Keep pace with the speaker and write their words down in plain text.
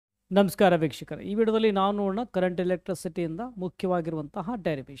ನಮಸ್ಕಾರ ವೀಕ್ಷಕರೇ, ಈ ವಿಡಿಯೋದಲ್ಲಿ ನಾವು ನೋಡೋಣ ಕರೆಂಟ್ ಎಲೆಕ್ಟ್ರಿಸಿಟಿಯಿಂದ ಮುಖ್ಯವಾಗಿರುವಂತಹ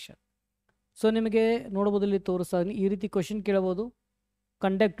ಡೆರಿವೇಷನ್. ಸೊ ನಿಮಗೆ ನೋಡಬಹುದು, ಇಲ್ಲಿ ತೋರಿಸ್ತಾ ಈ ರೀತಿ ಕ್ವಶನ್ ಕೇಳಬಹುದು.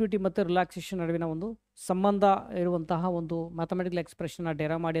 ಕಂಡಕ್ಟಿವಿಟಿ ಮತ್ತು ರಿಲ್ಯಾಕ್ಸೇಷನ್ ನಡುವಿನ ಒಂದು ಸಂಬಂಧ ಇರುವಂತಹ ಒಂದು ಮ್ಯಾಥಮೆಟಿಕಲ್ ಎಕ್ಸ್ಪ್ರೆಷನ್ನ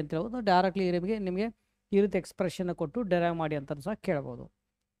ಡೆರೈವ್ ಮಾಡಿ ಅಂತ ಹೇಳ್ಬೋದು. ಡೈರೆಕ್ಟ್ಲಿ ನಿಮಗೆ ಈ ರೀತಿ ಎಕ್ಸ್ಪ್ರೆಷನ್ ಕೊಟ್ಟು ಡೆರೈವ್ ಮಾಡಿ ಅಂತ ಸಹ ಕೇಳಬಹುದು.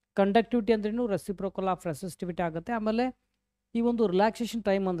 ಕಂಡಕ್ಟಿವಿಟಿ ಅಂದ್ರೇನು, ರೆಸಿಪ್ರೋಕಲ್ ಆಫ್ ರೆಸಿಸ್ಟಿವಿಟಿ ಆಗುತ್ತೆ. ಆಮೇಲೆ ಈ ಒಂದು ರಿಲ್ಯಾಕ್ಸೇಷನ್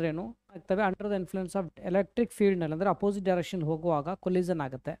ಟೈಮ್ ಅಂದ್ರೇನು ಆಗ್ತವೆ, under the influence of electric ಫೀಲ್ಡ್ನಲ್ಲಿ ಅಂದರೆ ಅಪೋಸಿಟ್ ಡೈರೆಕ್ಷನ್ ಹೋಗುವಾಗ ಕೊಲಿಸನ್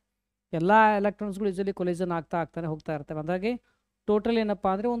ಆಗುತ್ತೆ. ಎಲ್ಲ ಎಲೆಕ್ಟ್ರಾನ್ಸ್ಗಳು ಯೂಸಲಿ ಕೊಲಿಸನ್ ಆಗ್ತಾನೆ ಹೋಗ್ತಾ ಇರ್ತವೆ. ಹಾಗಾಗಿ ಟೋಟಲ್ ಏನಪ್ಪ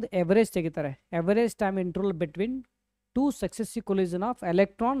ಅಂದರೆ ಒಂದು ಎವರೇಜ್ ತೆಗಿತಾರೆ. Average time interval between two successive collision of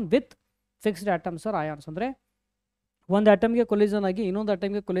electron with fixed atoms R ions. ಅಂದರೆ ಒಂದು ಅಟಮ್ಗೆ ಕೊಲಿಸನ್ ಆಗಿ ಇನ್ನೊಂದು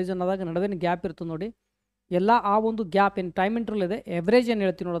ಅಟಮ್ಗೆ ಕೊಲಿಸನ್ ಆದಾಗ ನಡುವಿನ ಗ್ಯಾಪ್ ಇರ್ತದೆ ನೋಡಿ. ಎಲ್ಲ ಆ ಒಂದು ಗ್ಯಾಪ್ ಏನು ಟೈಮ್ ಇಂಟರ್ವಲ್ ಇದೆ, ಎವರೇಜ್ ಏನು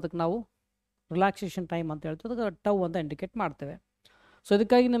ಹೇಳ್ತೀವಿ ನೋಡೋದಕ್ಕೆ ನಾವು ರಿಲ್ಯಾಕ್ಸೇಷನ್ ಟೈಮ್ ಅಂತ ಹೇಳ್ತೀವಿ. ಅದಕ್ಕೆ ಟೌ ಅಂತ ಇಂಡಿಕೇಟ್ ಮಾಡ್ತೇವೆ. ಸೊ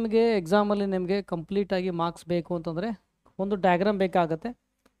ಇದಕ್ಕಾಗಿ ನಿಮಗೆ ಎಕ್ಸಾಮಲ್ಲಿ ನಿಮಗೆ ಕಂಪ್ಲೀಟಾಗಿ ಮಾರ್ಕ್ಸ್ ಬೇಕು ಅಂತಂದರೆ ಒಂದು ಡಯಾಗ್ರಾಮ್ ಬೇಕಾಗುತ್ತೆ.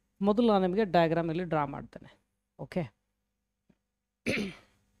 ಮೊದಲು ನಾನು ನಿಮಗೆ ಡಯಾಗ್ರಾಮ್ ಇಲ್ಲಿ ಡ್ರಾ ಮಾಡ್ತೇನೆ. ಓಕೆ,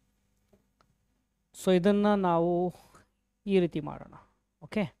 ಸೊ ಇದನ್ನು ನಾವು ಈ ರೀತಿ ಮಾಡೋಣ.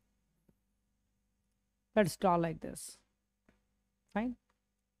 Okay, let's draw like this. Fine.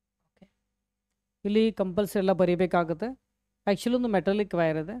 Okay, ಇಲ್ಲಿ ಕಂಪಲ್ಸರಿ ಎಲ್ಲ ಬರೀಬೇಕಾಗುತ್ತೆ. ಆ್ಯಕ್ಚುಲಿ ಒಂದು ಮೆಟಲಿಕ್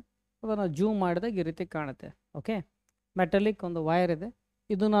ವೈರ್ ಇದೆ, ಅದನ್ನು ಜೂಮ್ ಮಾಡಿದಾಗ ಈ ರೀತಿ ಕಾಣುತ್ತೆ. ಓಕೆ, ಮೆಟಲಿಕ್ ಒಂದು ವೈರ್ ಇದೆ.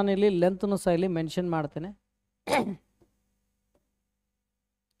 ಇದು ನಾನು ಇಲ್ಲಿ ಲೆಂತ್ನು ಸಹ ಇಲ್ಲಿ ಮೆನ್ಷನ್ ಮಾಡ್ತೇನೆ.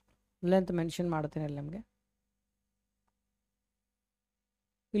 ಲೆಂತ್ ಮೆನ್ಷನ್ ಮಾಡ್ತೀನಿ ಇಲ್ಲಿ ನಿಮಗೆ.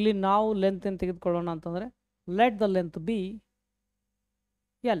 ಇಲ್ಲಿ ನಾವು ಲೆಂತ್ ಏನು ತೆಗೆದುಕೊಳ್ಳೋಣ ಅಂತಂದರೆ let the length B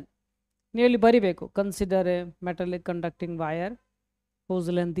L. ನೀವು ಇಲ್ಲಿ ಬರಿಬೇಕು, consider A metallic conducting wire whose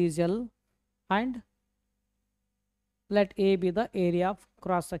length is L and let A be the area of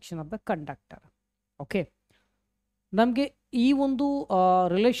cross section of the conductor. Okay, ನಮಗೆ ಈ ಒಂದು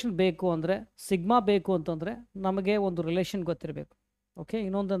ರಿಲೇಷನ್ ಬೇಕು ಅಂದರೆ, ಸಿಗ್ಮಾ ಬೇಕು ಅಂತಂದರೆ ನಮಗೆ ಒಂದು ರಿಲೇಷನ್ ಗೊತ್ತಿರಬೇಕು. ಓಕೆ,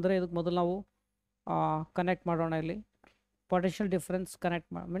 ಇನ್ನೊಂದಂದರೆ ಇದಕ್ಕೆ ಮೊದಲು ನಾವು ಕನೆಕ್ಟ್ ಮಾಡೋಣ. ಇಲ್ಲಿ potential difference connect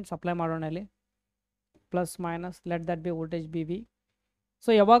means apply ಮಾಡೋಣ. ಇಲ್ಲಿ plus minus let that be voltage B V. So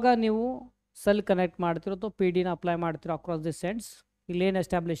ಯಾವಾಗ ನೀವು ಸೆಲ್ ಕನೆಕ್ಟ್ ಮಾಡ್ತಿರೋ ಅಥವಾ ಪಿ ಡಿನ ಅಪ್ಲೈ ಮಾಡ್ತಿರೋ ಅಕ್ರಾಸ್ ದಿ ಸೆಂಡ್ಸ್, ಇಲ್ಲೇನು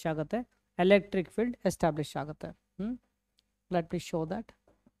ಎಸ್ಟಾಬ್ಲಿಷ್ ಆಗುತ್ತೆ, ಎಲೆಕ್ಟ್ರಿಕ್ ಫೀಲ್ಡ್ ಎಸ್ಟಾಬ್ಲಿಷ್ ಆಗುತ್ತೆ. ಲೆಟ್ ಮಿ ಶೋ ದ್ಯಾಟ್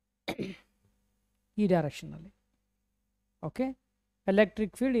ಈ ಡೈರೆಕ್ಷನಲ್ಲಿ. ಓಕೆ,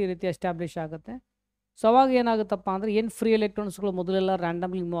 ಎಲೆಕ್ಟ್ರಿಕ್ ಫೀಲ್ಡ್ ಈ ರೀತಿ ಎಸ್ಟಾಬ್ಲಿಷ್ ಆಗುತ್ತೆ. ಸೊ ಅವಾಗ ಏನಾಗುತ್ತಪ್ಪ ಅಂದರೆ, ಏನು ಫ್ರೀ ಎಲೆಕ್ಟ್ರಾನ್ಸ್ಗಳು ಮೊದಲೆಲ್ಲ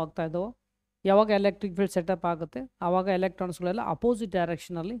ರ್ಯಾಂಡಮ್ಲಿ ಮೂವ್ ಆಗ್ತಾ ಇದ್ದವು, ಯಾವಾಗ ಎಲೆಕ್ಟ್ರಿಕ್ ಫೀಲ್ಡ್ ಸೆಟಪ್ ಆಗುತ್ತೆ ಆವಾಗ ಎಲೆಕ್ಟ್ರಾನ್ಸ್ಗಳೆಲ್ಲ ಅಪೋಸಿಟ್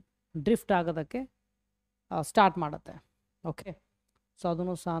ಡೈರೆಕ್ಷನಲ್ಲಿ ಡ್ರಿಫ್ಟ್ ಆಗೋದಕ್ಕೆ ಸ್ಟಾರ್ಟ್ ಮಾಡುತ್ತೆ. ಓಕೆ, ಸೊ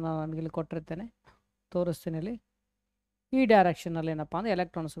ಅದನ್ನು ಸಹ ನಾನು ನನಗಿಲ್ಲಿ ಕೊಟ್ಟಿರ್ತೇನೆ, ತೋರಿಸ್ತೀನಿ. ಇಲ್ಲಿ ಈ ಡೈರೆಕ್ಷನಲ್ಲಿ ಏನಪ್ಪ ಅಂದರೆ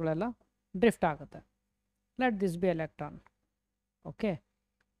ಎಲೆಕ್ಟ್ರಾನ್ಸ್ಗಳೆಲ್ಲ ಡ್ರಿಫ್ಟ್ ಆಗುತ್ತೆ. Let this B electron. Okay,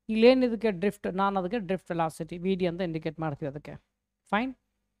 ಇಲ್ಲೇನು ಇದಕ್ಕೆ ಡ್ರಿಫ್ಟ್, ನಾನು ಅದಕ್ಕೆ ಡ್ರಿಫ್ಟ್ ವೆಲಾಸಿಟಿ ವಿ ಡಿ ಅಂತ ಇಂಡಿಕೇಟ್ ಮಾಡ್ತೀವಿ ಅದಕ್ಕೆ. ಫೈನ್.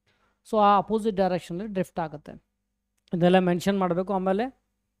 ಸೊ ಆ ಅಪೋಸಿಟ್ ಡೈರೆಕ್ಷನಲ್ಲಿ ಡ್ರಿಫ್ಟ್ ಆಗುತ್ತೆ, ಇದೆಲ್ಲ ಮೆನ್ಷನ್ ಮಾಡಬೇಕು. ಆಮೇಲೆ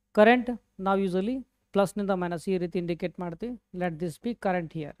ಕರೆಂಟ್ ನಾವು ಯೂಸಲಿ ಪ್ಲಸ್ನಿಂದ ಮೈನಸ್ ಈ ರೀತಿ ಇಂಡಿಕೇಟ್ ಮಾಡ್ತೀವಿ. Let this B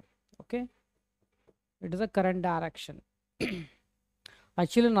current here. Okay, it is a current direction.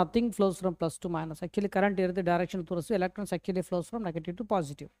 Actually nothing flows from plus two minus. Actually current ಇರುತ್ತೆ, ಡೈರೆಕ್ಷನ್ ತೋರಿಸಿ. Electrons actually flows from negative to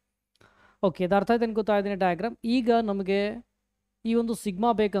positive. Okay, ಇದು ಅರ್ಥ ಆಯ್ತು ಗೊತ್ತಾಯಿದ್ದೀನಿ diagram. ಈಗ ನಮಗೆ ಈ ಒಂದು ಸಿಗ್ಮಾ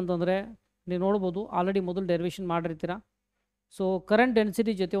ಬೇಕಂತಂದರೆ ನೀವು ನೋಡ್ಬೋದು, ಆಲ್ರೆಡಿ ಮೊದಲು ಡೆರಿವೇಷನ್ ಮಾಡಿರ್ತೀರ. ಸೊ ಕರೆಂಟ್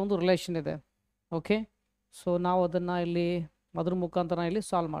ಡೆನ್ಸಿಟಿ ಜೊತೆ ಒಂದು ರಿಲೇಷನ್ ಇದೆ. ಓಕೆ, ಸೊ ನಾವು ಅದನ್ನು ಇಲ್ಲಿ ಅದ್ರ ಮುಖಾಂತರ ಇಲ್ಲಿ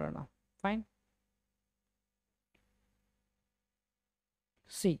ಸಾಲ್ವ್ ಮಾಡೋಣ. Fine.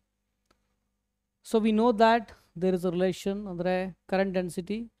 C, so we know that there is a relation, ಅಂದರೆ current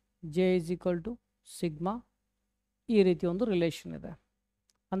density J is equal to sigma. ಈ ರೀತಿ ಒಂದು ರಿಲೇಷನ್ ಇದೆ.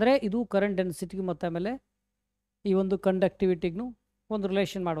 ಅಂದರೆ ಇದು ಕರೆಂಟ್ ಡೆನ್ಸಿಟಿಗೂ ಮತ್ತು ಆಮೇಲೆ ಈ ಒಂದು ಕಂಡಕ್ಟಿವಿಟಿಗೂ ಒಂದು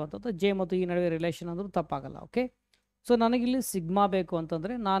ರಿಲೇಷನ್ ಮಾಡುವಂಥದ್ದು. ಜೆ ಮತ್ತು ಈ ನಡುವೆ ರಿಲೇಷನ್ ಅಂದರೂ ತಪ್ಪಾಗಲ್ಲ. ಓಕೆ, ಸೊ ನನಗಿಲ್ಲಿ ಸಿಗ್ಮಾ ಬೇಕು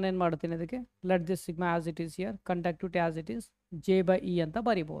ಅಂತಂದರೆ ನಾನೇನು ಮಾಡ್ತೀನಿ, ಇದಕ್ಕೆ let this sigma as it is here, conductivity as it is J by E ಅಂತ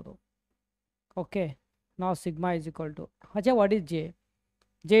ಬರಿಬೋದು. ಓಕೆ, ನಾವು sigma is equal to what is J?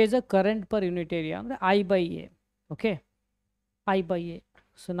 J is a current per unit area, ಅಂದರೆ I by A. Okay, I by A.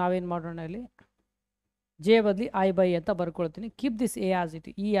 So ನಾವೇನು ಮಾಡೋಣ, ಇಲ್ಲಿ J ಬದಲಿ I by A ಅಂತ ಬರ್ಕೊಳ್ತೀನಿ. Keep this A as it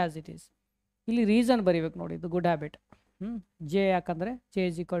E as it is. ಇಲ್ಲಿ reason ಬರೀಬೇಕು ನೋಡಿ, ಇದು ಗುಡ್ ಹ್ಯಾಬಿಟ್. ಜೆ ಯಾಕಂದರೆ J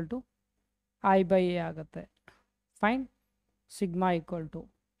is equal to I by A ಆಗುತ್ತೆ. ಫೈನ್. ಸಿಗ್ಮಾ ಈಕ್ವಲ್ ಟು,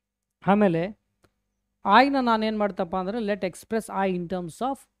 ಆಮೇಲೆ ಐನ ನಾನೇನು ಮಾಡ್ತಪ್ಪ ಅಂದರೆ let express I in terms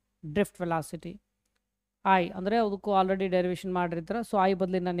of drift velocity. I ಅಂದರೆ ಅದಕ್ಕೂ ಆಲ್ರೆಡಿ ಡೆರಿವೇಷನ್ ಮಾಡಿರ್ತಾರೆ. ಸೊ ಐ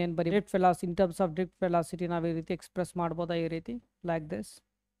ಬದಲಿ ನಾನು ಏನು ಬರೀ drift velocity in terms of drift velocity ನಾವು ಈ ರೀತಿ ಎಕ್ಸ್ಪ್ರೆಸ್ ಮಾಡ್ಬೋದಾ, ಈ ರೀತಿ like this.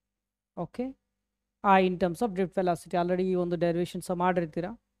 Okay, I in terms of drift velocity already ಈ ಒಂದು ಡೆರಿವೇಷನ್ ಸಹ ಮಾಡಿರ್ತೀರ.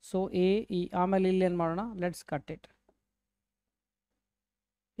 ಸೊ ಎ ಇ, ಆಮೇಲೆ ಇಲ್ಲಿ ಏನು ಮಾಡೋಣ, ಲೆಟ್ಸ್ ಕಟ್ ಇಟ್.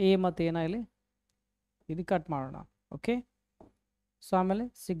 ಎ ಮತ್ತು ಏನ ಇಲ್ಲಿ ಇದು ಕಟ್ ಮಾಡೋಣ. ಓಕೆ, ಸೊ ಆಮೇಲೆ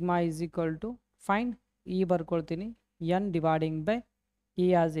sigma is equal to fine E ಬರ್ಕೊಳ್ತೀನಿ, N dividing by E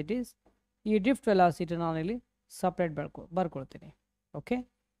as it is. ಈ ಡ್ರಿಫ್ಟ್ ವೆಲಾಸಿಟಿ ನಾನಿಲ್ಲಿ separate ಬರ್ಕೊಳ್ತೀನಿ. Okay,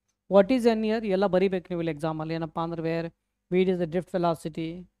 what is N year ಎಲ್ಲ ಬರೀಬೇಕು ನೀವು ಇಲ್ಲಿ ಎಕ್ಸಾಮಲ್ಲಿ. ಏನಪ್ಪ ಅಂದ್ರೆ where we is the drift velocity,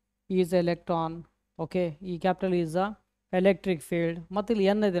 is electron. Okay, ಈ capital is a electric field, ಮತ್ತು ಇಲ್ಲಿ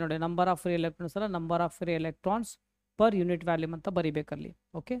ಎನ್ ಇದೆ ನೋಡಿ, ನಂಬರ್ ಆಫ್ ಫ್ರೀ ಎಲೆಕ್ಟ್ರಾನ್ಸ್ ಅಲ್ಲ, number of free electrons per unit volume ಅಂತ ಬರೀಬೇಕಲ್ಲಿ.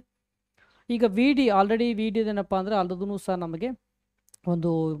 ಓಕೆ, ಈಗ V D already we D ಏನಪ್ಪ ಅಂದರೆ ಅಲ್ಲದೂ ಸಹ ನಮಗೆ ಒಂದು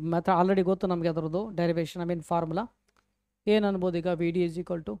ಮೆಥಡ್ ಆಲ್ರೆಡಿ ಗೊತ್ತು ನಮಗೆ ಅದರದ್ದು ಡೆರಿವೇಷನ್, ಐ ಮೀನ್ ಫಾರ್ಮುಲಾ ಏನು ಅನ್ಬೋದು. ಈಗ V D is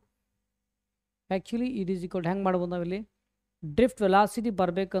equal to actually it is equal to ಹೆಂಗೆ ಮಾಡ್ಬೋದು ನಾವಿಲ್ಲಿ, ಡ್ರಿಫ್ಟ್ ವೆಲಾಸಿಟಿ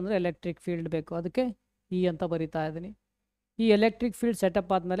ಬರಬೇಕಂದ್ರೆ ಎಲೆಕ್ಟ್ರಿಕ್ ಫೀಲ್ಡ್ ಬೇಕು, ಅದಕ್ಕೆ ಇ ಅಂತ ಬರಿತಾ ಇದ್ದೀನಿ. ಈ ಎಲೆಕ್ಟ್ರಿಕ್ ಫೀಲ್ಡ್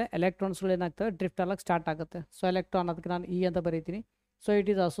ಸೆಟಪ್ ಆದಮೇಲೆ ಎಲೆಕ್ಟ್ರಾನ್ಸ್ಗಳು ಏನಾಗ್ತವೆ, ಡ್ರಿಫ್ಟ್ ಆಗಕ್ಕೆ ಸ್ಟಾರ್ಟ್ ಆಗುತ್ತೆ. ಸೊ ಎಲೆಕ್ಟ್ರಾನ್ ಅದಕ್ಕೆ ನಾನು ಇ ಅಂತ ಬರೀತೀನಿ. So it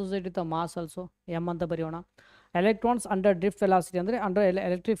is associate with the mass also, M ಅಂತ ಬರೆಯೋಣ. ಎಲೆಕ್ಟ್ರಾನ್ಸ್ ಅಂಡರ್ ಡ್ರಿಫ್ಟ್ ವೆಲಾಸಿಟಿ ಅಂದರೆ ಅಂಡರ್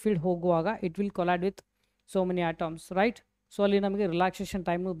ಎಲೆಕ್ಟ್ರಿಕ್ ಫೀಲ್ಡ್ ಹೋಗುವಾಗ it will colloid with so many atoms, right. So ಅಲ್ಲಿ ನಮಗೆ ರಿಲ್ಯಾಕ್ಸೇಷನ್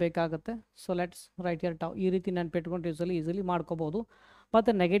ಟೈಮು ಬೇಕಾಗುತ್ತೆ. So let's right year tau. ಈ ರೀತಿ ನೆನ್ಪಿಟ್ಕೊಂಡು easily ಮಾಡ್ಕೋಬೋದು.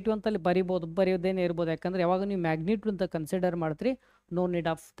 ಮತ್ತು ನೆಗೆಟಿವ್ ಅಂತಲ್ಲಿ ಬರೆಯೋದೇನೇ ಇರ್ಬೋದು, ಯಾಕಂದರೆ ಯಾವಾಗ ನೀವು ಮ್ಯಾಗ್ನಿಟ್ಯೂಡ್ ಅಂತ ಕನ್ಸಿಡರ್ ಮಾಡ್ತೀರಿ, no need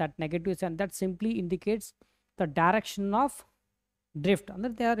of that negatives, and that simply indicates the direction of drift,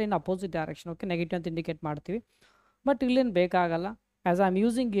 ಅಂದರೆ they are in opposite direction. Okay, negative ಅಂತ ಇಂಡಿಕೇಟ್ ಮಾಡ್ತೀವಿ, ಬಟ್ ಇಲ್ಲೇನು ಬೇಕಾಗಲ್ಲ. As I am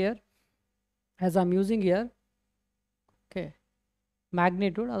using year okay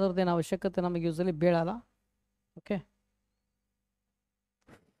magnitude, ಅದರದ್ದೇನು ಅವಶ್ಯಕತೆ ನಮಗೆ usually ಬೀಳಲ್ಲ. Okay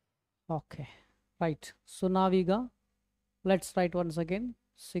okay right. So ನಾವೀಗ let's right once again,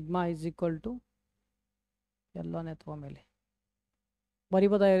 sigma is equal to ಎಲ್ಲನೇ ಮೇಲೆ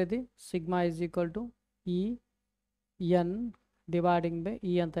ಬರಿಬೋದ ಈ ರೀತಿ, sigma is equal to E N dividing by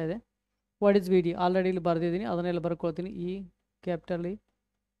E ಅಂತ ಇದೆ. What is V D already ಇಲ್ಲಿ ಬರೆದಿದ್ದೀನಿ, ಅದನ್ನೆಲ್ಲ ಬರ್ಕೊಳ್ತೀನಿ. E capital E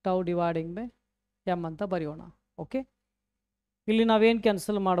tau dividing by M ಅಂತ ಬರೆಯೋಣ. ಓಕೆ, ಇಲ್ಲಿ ನಾವೇನು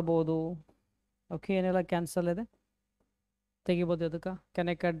ಕ್ಯಾನ್ಸಲ್ ಮಾಡ್ಬೋದು. ಓಕೆ, ಏನೆಲ್ಲ ಕ್ಯಾನ್ಸಲ್ ಇದೆ ತೆಗಿಬೋದು. ಅದಕ್ಕೆ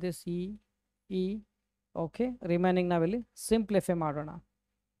connect at this E okay, remaining ನಾವಿಲ್ಲಿ ಸಿಂಪ್ಲಿಫೈ ಮಾಡೋಣ.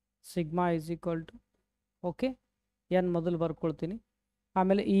 Sigma is equal to okay N ಮೊದಲು ಬರ್ಕೊಳ್ತೀನಿ,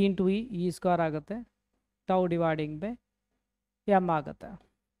 ಆಮೇಲೆ ಇ ಇಂಟು ಇ ಸ್ಕ್ವೇರ್ ಆಗುತ್ತೆ, ಟೌ ಡಿವೈಡಿಂಗ್ ಬೈ ಎಮ್ ಆಗುತ್ತೆ.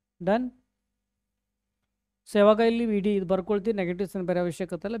 ಡನ್. ಸೊ ಯಾವಾಗ ಇಲ್ಲಿ ವಿ ಡಿ ಇದು ಬರ್ಕೊಳ್ತೀವಿ, ನೆಗೆಟಿವ್ಸನ್ನು ಬೇರೆ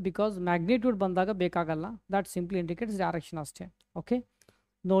ಅವಶ್ಯಕತೆ ಇಲ್ಲ, ಬಿಕಾಸ್ ಮ್ಯಾಗ್ನಿಟ್ಯೂಡ್ ಬಂದಾಗ ಬೇಕಾಗಲ್ಲ. ದ್ಯಾಟ್ ಸಿಂಪ್ಲಿ ಇಂಡಿಕೇಟ್ಸ್ ಡೈರೆಕ್ಷನ್ ಅಷ್ಟೇ. ಓಕೆ,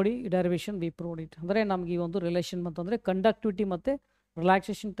 ನೋಡಿ ಡೆರಿವೇಷನ್ ವಿ ಪ್ರೂವ್ಡ್ ಇಟ್. ಅಂದರೆ ನಮಗೆ ಈ ಒಂದು ರಿಲೇಷನ್ ಬಂತಂದರೆ ಕಂಡಕ್ಟಿವಿಟಿ ಮತ್ತು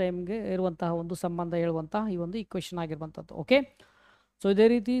ರಿಲ್ಯಾಕ್ಸೇಷನ್ ಟೈಮ್ಗೆ ಇರುವಂತಹ ಒಂದು ಸಂಬಂಧ ಹೇಳುವಂತಹ ಈ ಒಂದು ಇಕ್ವೇಷನ್ ಆಗಿರುವಂಥದ್ದು. ಓಕೆ, ಸೊ ಇದೇ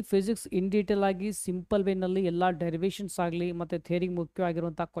ರೀತಿ ಫಿಸಿಕ್ಸ್ ಇನ್ ಡೀಟೇಲ್ ಆಗಿ ಸಿಂಪಲ್ ವೇನಲ್ಲಿ ಎಲ್ಲ ಡೆರಿವೇಷನ್ಸ್ ಆಗಲಿ ಮತ್ತು ಥಿಯರಿಗೆ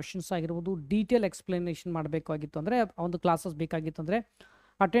ಮುಖ್ಯವಾಗಿರುವಂಥ ಕ್ವಶನ್ಸ್ ಆಗಿರ್ಬೋದು ಡೀಟೇಲ್ ಎಕ್ಸ್ಪ್ಲನೇಷನ್ ಮಾಡಬೇಕಾಗಿತ್ತು ಅಂದರೆ ಒಂದು ಕ್ಲಾಸಸ್ ಬೇಕಾಗಿತ್ತು ಅಂದರೆ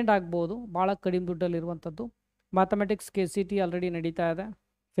ಅಟೆಂಡ್ ಆಗ್ಬೋದು. ಭಾಳ ಕಡಿಮೆ ದುಡ್ಡಲ್ಲಿರುವಂಥದ್ದು. ಮ್ಯಾಥಮೆಟಿಕ್ಸ್ KCT ಆಲ್ರೆಡಿ ನಡೀತಾ ಇದೆ,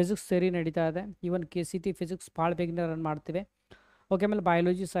 ಫಿಸಿಕ್ಸ್ ಥಿಯರಿ ನಡೀತಾ ಇದೆ, ಈವನ್ KCT ಫಿಸಿಕ್ಸ್ ಭಾಳ ಬೇಗನೆ ರನ್ ಮಾಡ್ತೀವಿ. ಓಕೆ, ಆಮೇಲೆ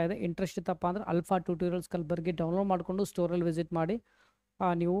ಬಯಾಲಜಿ ಸಹ ಇದೆ. ಇಂಟ್ರೆಸ್ಟ್ ಇತ್ತಪ್ಪ ಅಂದರೆ ಅಲ್ಫಾ ಟ್ಯೂಟೋರಿಯಲ್ಸ್ ಕಲ್ಬರ್ಗೆ ಡೌನ್ಲೋಡ್ ಮಾಡಿಕೊಂಡು ಸ್ಟೋರಲ್ಲಿ ವಿಸಿಟ್ ಮಾಡಿ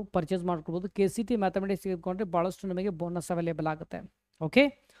ನೀವು ಪರ್ಚೇಸ್ ಮಾಡ್ಕೊಳ್ಬೋದು. KCT ಮ್ಯಾಥಮೆಟಿಕ್ಸ್ ತೆಗೆದುಕೊಂಡ್ರೆ ಭಾಳಷ್ಟು ನಮಗೆ ಬೋನಸ್ ಅವೈಲೇಬಲ್ ಆಗುತ್ತೆ. ಓಕೆ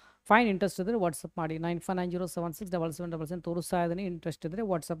ಫೈನ್, ಇಂಟ್ರೆಸ್ಟ್ ಇದ್ದರೆ ವಾಟ್ಸಪ್ ಮಾಡಿ. 9590767777 ತೋರಿಸ್ತಾ ಇದ್ದೀನಿ. ಇಂಟ್ರೆಸ್ಟ್ ಇದ್ದರೆ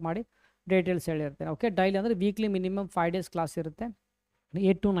ವಾಟ್ಸಪ್ ಮಾಡಿ, ಡೀಟೇಲ್ಸ್ ಹೇಳಿರ್ತೇನೆ. ಓಕೆ, ಡೈಲಿ ಅಂದರೆ ವೀಕ್ಲಿ ಮಿನಿಮಮ್ 5 days ಕ್ಲಾಸ್ ಇರುತ್ತೆ,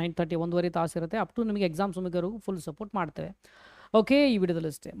 8 to 9:30 ಒಂದೂವರೆ ತಾಸು ಇರುತ್ತೆ. ಅಪ್ ಟು ನಿಮಗೆ ಎಕ್ಸಾಮ್ಸ್ ಮುಗಿಯೋವರೆಗೂ ಫುಲ್ ಸಪೋರ್ಟ್ ಮಾಡ್ತೇವೆ. ಓಕೆ, ಈ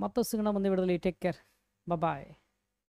ವಿಡಿಯೋದಲ್ಲಿ ಅಷ್ಟೇ. ಮತ್ತಷ್ಟು ಸಿಗೋಣ ಮುಂದೆ ವಿಡಿಯೋದಲ್ಲಿ. ಟೇಕ್ ಕೇರ್, ಬಾಯ್.